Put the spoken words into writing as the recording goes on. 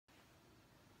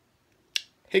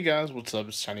Hey guys, what's up?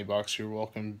 It's Tenney Vlogs here.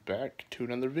 Welcome back to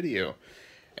another video.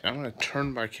 And I'm going to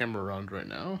turn my camera around right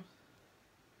now.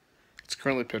 It's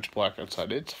currently pitch black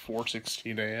outside. It's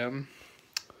 4:16 a.m.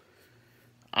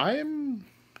 I'm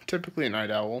typically a night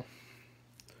owl.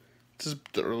 This is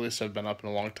the earliest I've been up in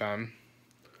a long time.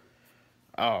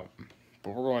 But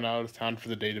we're going out of town for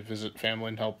the day to visit family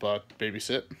and help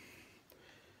babysit.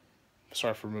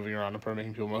 Sorry for moving around. I'm probably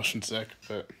making people motion sick,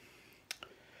 but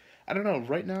I don't know.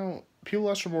 Right now, people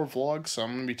ask for more vlogs, so I'm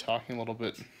going to be talking a little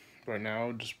bit right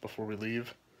now, just before we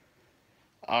leave.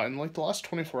 In like the last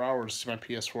 24 hours, my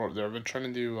PS4 up there, I've been trying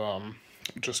to do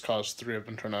Just Cause 3. I've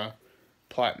been trying to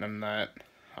platinum that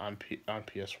on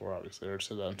PS4, obviously. I already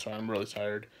said that. I'm sorry, I'm really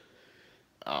tired.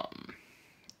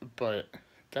 But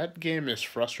that game is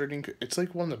frustrating. It's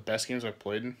like one of the best games I've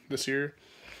played this year,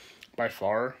 by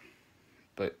far.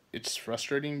 But it's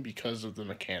frustrating because of the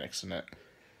mechanics in it.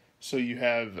 So you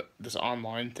have this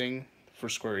online thing for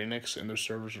Square Enix, and their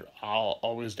servers are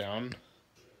always down.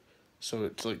 So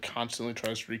it's like constantly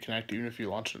tries to reconnect even if you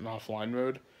launch it in offline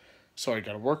mode. So I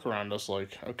got a workaround. I was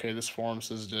like, okay, this forum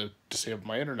says to disable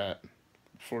my internet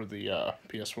for the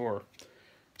PS4.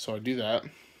 So I do that.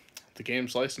 The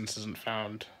game's license isn't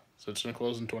found, so it's gonna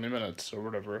close in 20 minutes or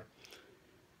whatever.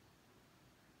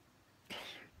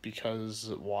 Because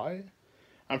why?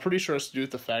 I'm pretty sure it's to do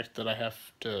with the fact that I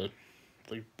have to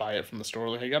like buy it from the store.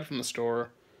 Like I got it from the store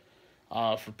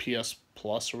for PS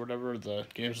Plus or whatever. The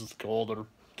games with gold or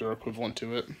they're equivalent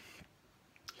to it.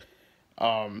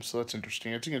 So that's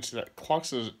interesting. As you can see, that clock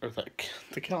says, or that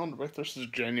the calendar right there says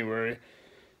January,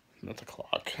 not the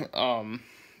clock.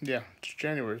 Yeah, it's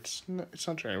January. It's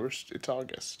not January. It's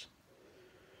August.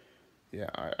 Yeah,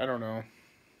 I don't know,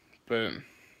 but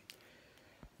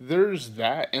there's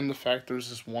that, and the fact there's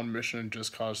this one mission in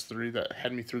Just Cause 3 that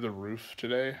had me through the roof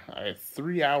today. I had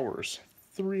 3 hours.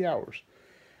 3 hours.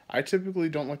 I typically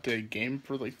don't like to game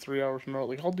for like 3 hours in a row.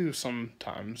 Like I'll do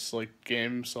sometimes like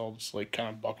games. I'll just like kind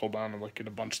of buckle down and like get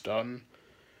a bunch done.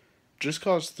 Just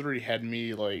Cause 3 had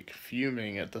me like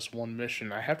fuming at this one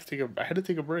mission. I had to take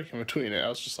a break in between it. I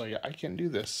was just like, I can't do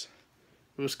this.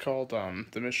 It was called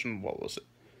the mission. What was it?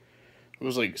 It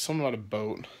was like something about a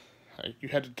boat. You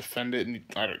had to defend it, and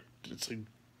it's like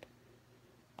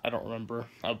I don't remember.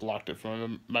 I blocked it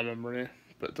from my memory.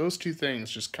 But those two things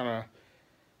just kind of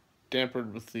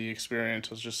dampered with the experience.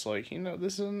 I was just like,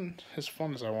 this isn't as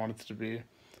fun as I want it to be.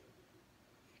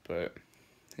 But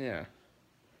yeah, I'm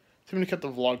gonna cut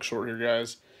the vlog short here,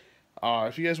 guys.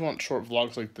 If you guys want short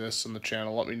vlogs like this on the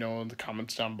channel, let me know in the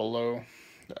comments down below.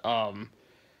 But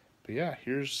yeah,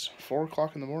 here's 4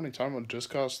 o'clock in the morning talking about Just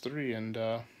Cause 3, and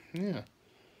yeah,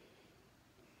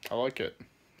 I like it.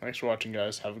 Thanks for watching,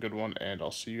 guys. Have a good one, and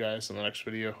I'll see you guys in the next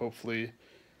video. Hopefully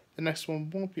the next one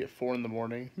won't be at 4 in the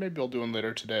morning. Maybe I'll do one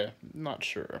later today. Not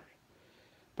sure.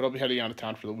 But I'll be heading out of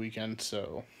town for the weekend,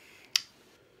 so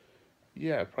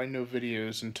yeah, probably no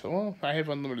videos until, well, I have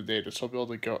unlimited data, so I'll be able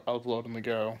to go upload on the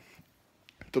go.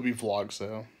 There'll be vlogs,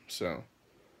 though, so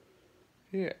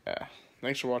yeah.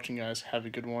 Thanks for watching, guys. Have a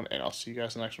good one, and I'll see you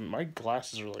guys in the next one. My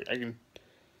glasses are like,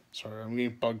 sorry, I'm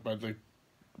getting bugged by the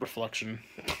reflection.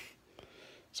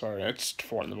 Sorry, it's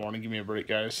 4 in the morning. Give me a break,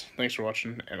 guys. Thanks for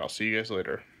watching, and I'll see you guys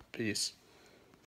later. Peace.